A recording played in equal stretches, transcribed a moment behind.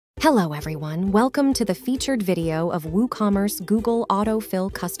Hello everyone, welcome to the featured video of WooCommerce Google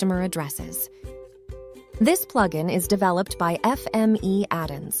AutoFill customer addresses. This plugin is developed by FME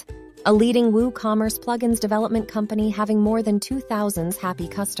Addons, a leading WooCommerce plugins development company having more than 2,000 happy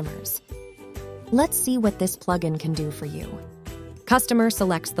customers. Let's see what this plugin can do for you. Customer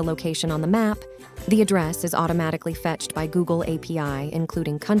selects the location on the map. The address is automatically fetched by Google API,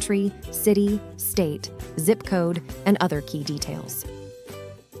 including country, city, state, zip code, and other key details.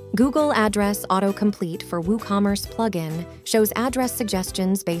 Google Address Autocomplete for WooCommerce plugin shows address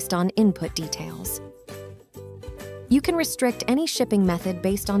suggestions based on input details. You can restrict any shipping method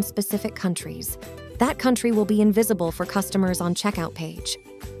based on specific countries. That country will be invisible for customers on checkout page.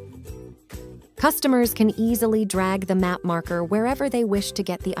 Customers can easily drag the map marker wherever they wish to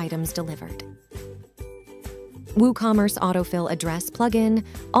get the items delivered. WooCommerce Autofill Address plugin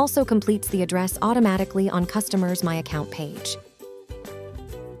also completes the address automatically on customers' My Account page.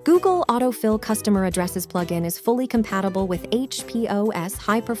 Google Autofill Customer Addresses plugin is fully compatible with HPOS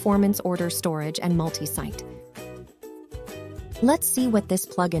high-performance order storage and multi-site. Let's see what this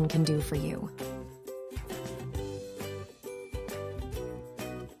plugin can do for you.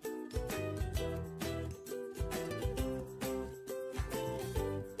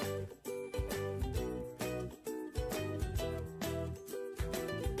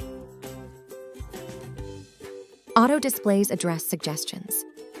 Auto displays address suggestions.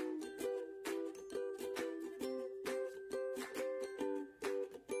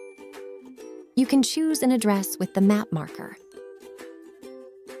 You can choose an address with the map marker.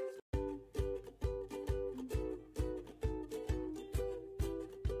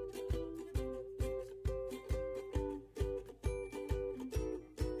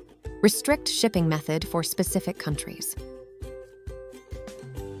 Restrict shipping method for specific countries.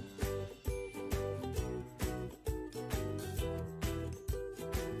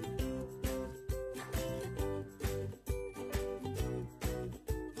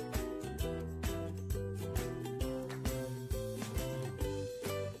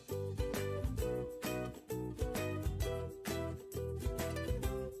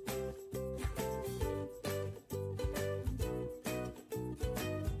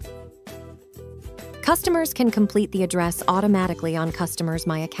 Customers can complete the address automatically on customers'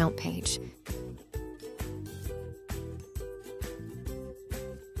 My Account page.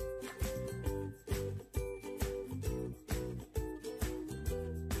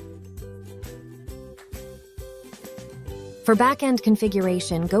 For backend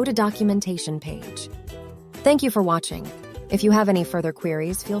configuration, go to Documentation page. Thank you for watching. If you have any further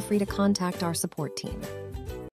queries, feel free to contact our support team.